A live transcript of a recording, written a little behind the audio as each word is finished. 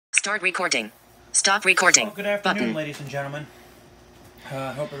Start recording. Stop recording. Well, good afternoon, button. ladies and gentlemen.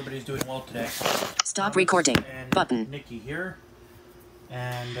 Hope everybody's doing well today. Stop recording. And Button. Nikki here.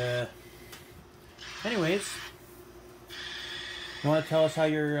 And, anyways, you want to tell us how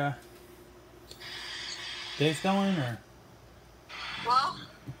your day's going, or? Well,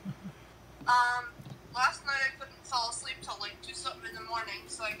 last night I couldn't fall asleep till like 2 something in the morning,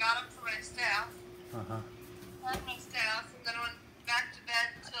 so I got up for my staff. Had my staff, and then I went back to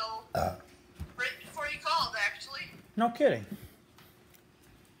bed till right before you called, actually. No kidding.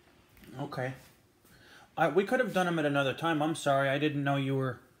 Okay. We could have done them at another time. I'm sorry, I didn't know you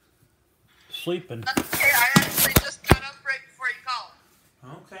were sleeping. That's okay, I actually just got up right before you called.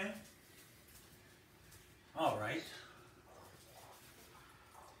 Okay. All right.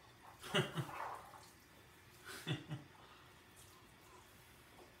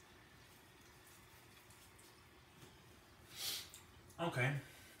 Okay.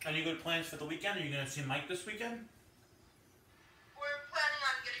 Any good plans for the weekend? Are you going to see Mike this weekend? We're planning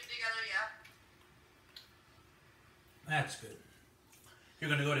on getting together, yeah. That's good. You're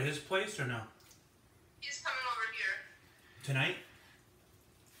going to go to his place or no? He's coming over here. Tonight?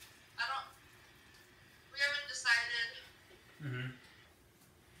 We haven't decided. Mm-hmm.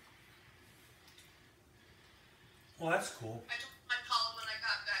 Well, that's cool. I took my call when I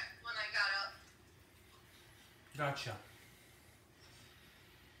got back, when I got up. Gotcha.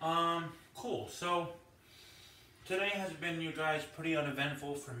 Cool. So, today has been, you guys, pretty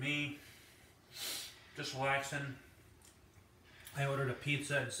uneventful for me. Just relaxing. I ordered a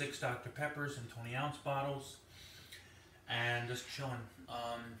pizza and 6 Dr. Peppers in 20-ounce bottles. And just chilling.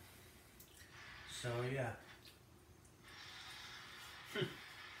 So, yeah.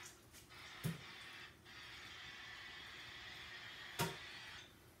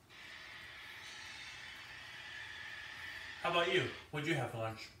 How about you? What'd you have for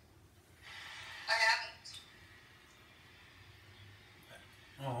lunch? I haven't.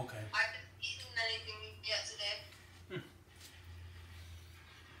 Oh, okay. I haven't eaten anything yet today.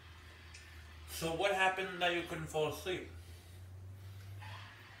 So what happened that you couldn't fall asleep?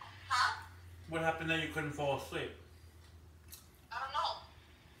 Huh? What happened that you couldn't fall asleep? I don't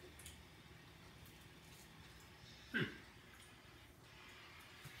know.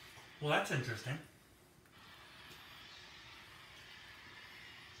 Well, that's interesting.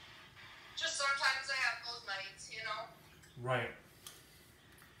 Just sometimes I have those nights, you know? Right.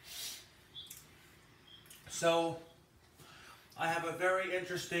 So, I have a very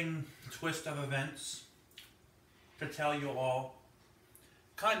interesting twist of events to tell you all.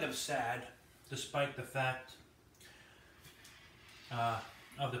 Kind of sad, despite the fact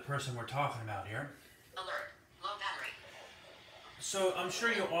of the person we're talking about here. Alert. Low battery. So, I'm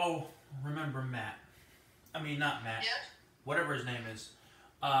sure you all remember Matt. I mean, not Matt. Yes? Whatever his name is.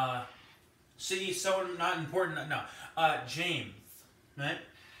 See, so not important. No. James, right?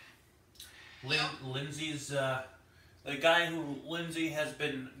 Lindsay's, the guy who Lindsay has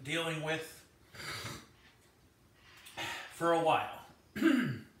been dealing with for a while.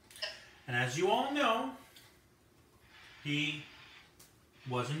 And as you all know, he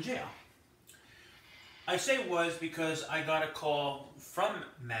was in jail. I say was because I got a call from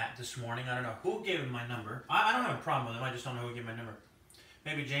Matt this morning. I don't know who gave him my number. I don't have a problem with him. I just don't know who gave my number.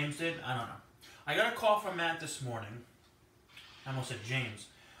 Maybe James did. I don't know. I got a call from Matt this morning. I almost said James.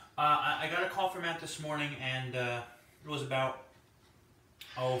 I got a call from Matt this morning, and it was about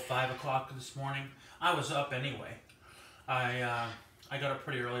 5 o'clock this morning. I was up anyway. I got up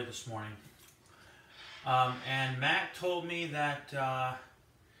pretty early this morning. And Matt told me that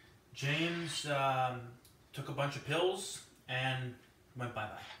James took a bunch of pills and went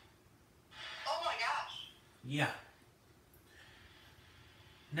bye-bye. Oh my gosh. Yeah.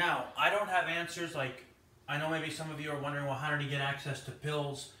 Now, I don't have answers, like, I know maybe some of you are wondering, well, how did he get access to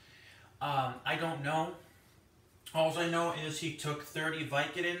pills? I don't know. All I know is he took 30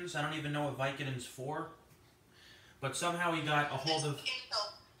 Vicodins. I don't even know what Vicodin's for. But somehow he got a hold of...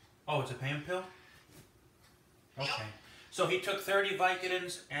 Oh, it's a pain pill? Okay. So he took 30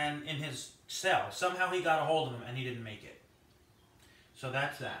 Vicodins and in his cell. Somehow he got a hold of them and he didn't make it. So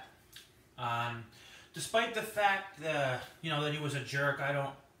that's that. Despite the fact that, that he was a jerk,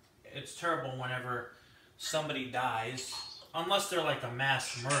 it's terrible whenever somebody dies, unless they're like a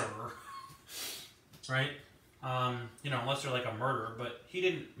mass murderer, right? Unless they're like a murderer, but he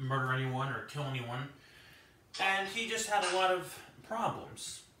didn't murder anyone or kill anyone, and he just had a lot of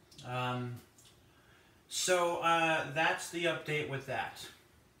problems. So that's the update with that.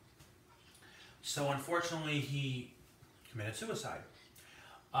 So unfortunately, he committed suicide.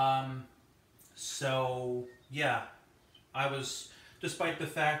 So yeah, I was despite the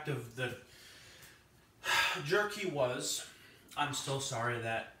fact of the jerk he was, I'm still sorry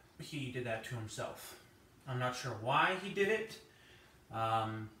that he did that to himself. I'm not sure why he did it.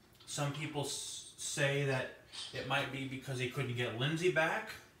 Some people say that it might be because he couldn't get Lindsay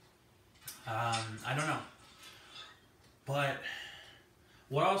back. I don't know. But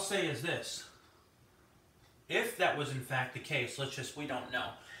what I'll say is this. If that was in fact the case, we don't know.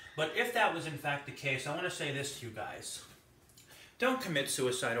 But if that was in fact the case, I want to say this to you guys. Don't commit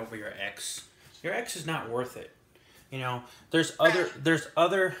suicide over your ex. Your ex is not worth it. You know, there's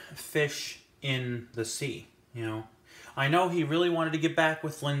other fish in the sea, you know. I know he really wanted to get back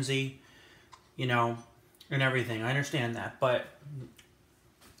with Lindsay, you know, and everything. I understand that, but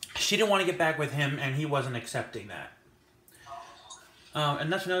she didn't want to get back with him, and he wasn't accepting that.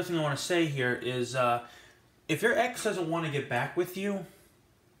 And that's another thing I want to say here is, if your ex doesn't want to get back with you,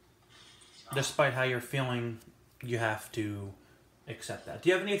 despite how you're feeling, you have to accept that. Do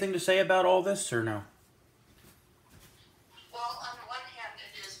you have anything to say about all this, or no? Well, on the one hand,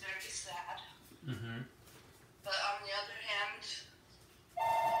 it is very sad. Mm-hmm. But on the other hand,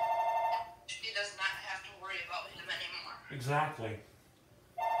 she does not have to worry about him anymore. Exactly.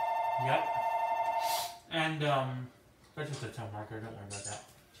 Yep. And, that's just a toe marker, don't worry about that.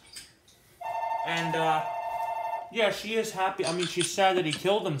 And, yeah, she is happy. I mean, she's sad that he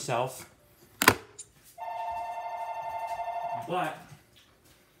killed himself. But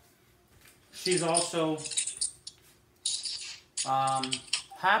she's also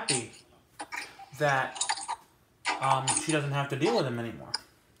happy that she doesn't have to deal with him anymore.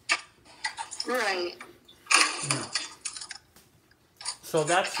 Right. Yeah. So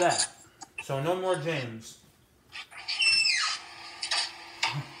that's that. So no more James.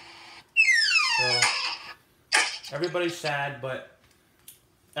 So everybody's sad, but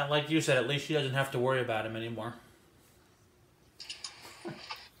like you said, at least she doesn't have to worry about him anymore.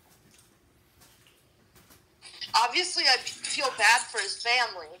 Obviously, I feel bad for his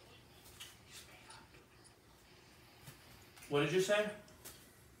family. What did you say?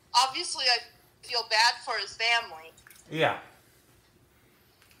 Obviously, I feel bad for his family. Yeah.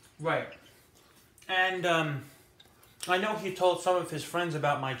 Right. And I know he told some of his friends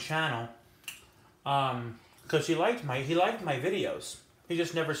about my channel, because he liked my videos. He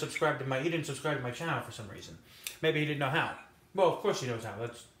just never subscribed to he didn't subscribe to my channel for some reason. Maybe he didn't know how. Well, of course he knows how.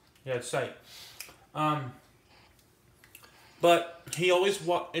 It's sight. But he always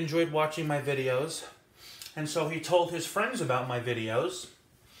enjoyed watching my videos, and so he told his friends about my videos,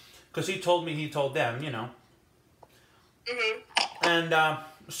 because he told me he told them, you know. Mm-hmm. And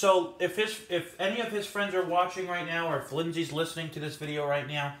so if any of his friends are watching right now, or if Lindsay's listening to this video right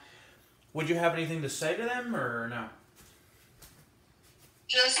now, would you have anything to say to them, or no?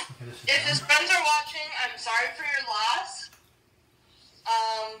 Just, if his friends are watching, I'm sorry for your loss.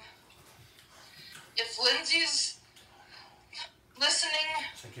 If Lindsay's listening,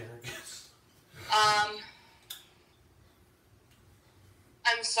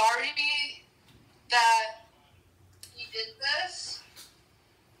 I'm sorry that he did this,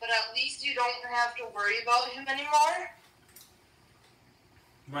 but at least you don't have to worry about him anymore.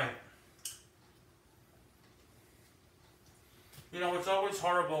 Right. You know, it's always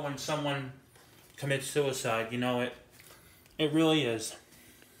horrible when someone commits suicide. You know, it really is.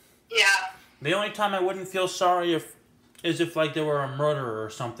 Yeah. The only time I wouldn't feel sorry is if like they were a murderer or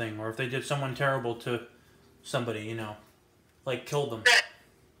something, or if they did someone terrible to somebody, you know, like killed them.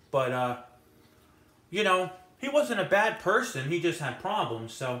 But you know, he wasn't a bad person. He just had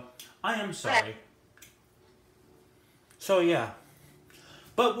problems. So I am sorry. So yeah,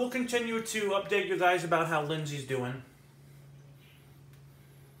 but we'll continue to update you guys about how Lindsay's doing.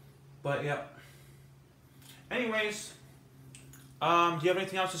 But yeah. Anyways, do you have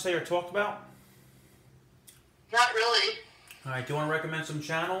anything else to say or talk about? Not really. All right. Do you want to recommend some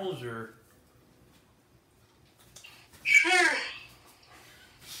channels or? Sure.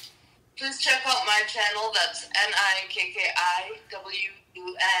 Please check out my channel. That's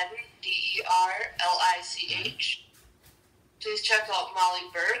NIKKIWUNDERLICH. Please check out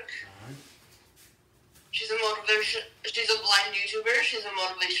Molly Burke. She's a blind YouTuber. She's a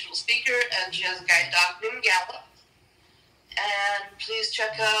motivational speaker, and she has a guide dog named Gallup. And please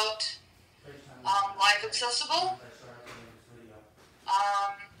check out Live Accessible.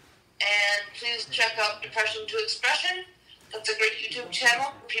 And please check out Depression to Expression. That's a great YouTube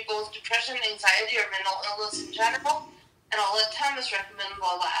channel for people with depression, anxiety, or mental illness in general. And I'll let Thomas recommend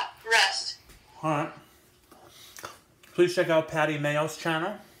while that rest. Alright. Please check out Patty Mayo's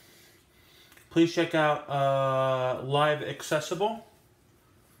channel. Please check out Live Accessible.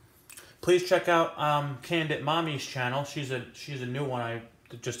 Please check out Candid Mommy's channel. She's a new one I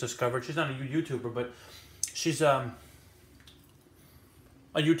just discovered. She's not a YouTuber, but she's a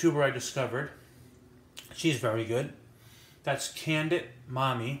YouTuber I discovered. She's very good. That's Candid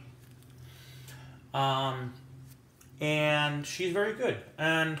Mommy. And she's very good.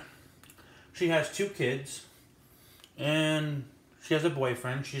 And she has 2 kids. And she has a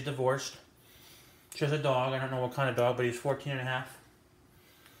boyfriend. She's divorced. She has a dog. I don't know what kind of dog, but he's 14 and a half.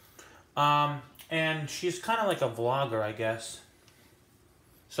 And she's kind of like a vlogger, I guess.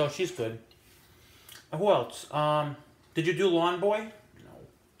 So she's good. Who else? Did you do Lawn Boy?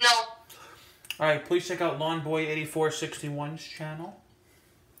 No. Alright, please check out Lawn Boy 8461's channel.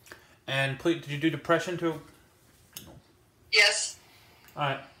 And please, did you do Depression too? No. Yes.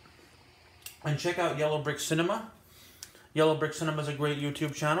 Alright. And check out Yellow Brick Cinema. Yellow Brick Cinema is a great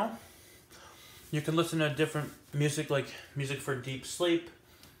YouTube channel. You can listen to different music, like music for deep sleep,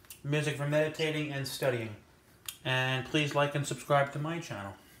 music for meditating and studying. And please like and subscribe to my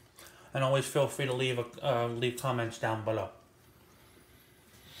channel. And always feel free to leave comments down below.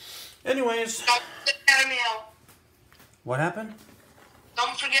 Anyways. Don't forget Patty Mayo. What happened?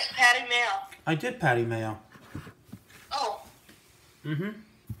 Don't forget Patty Mayo. I did Patty Mayo. Oh. Mm-hmm.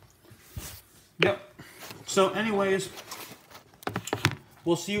 Yep. So anyways,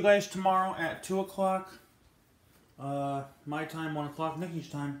 we'll see you guys tomorrow at 2 o'clock. My time, 1 o'clock, Nikki's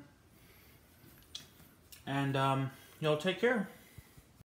time. And y'all take care.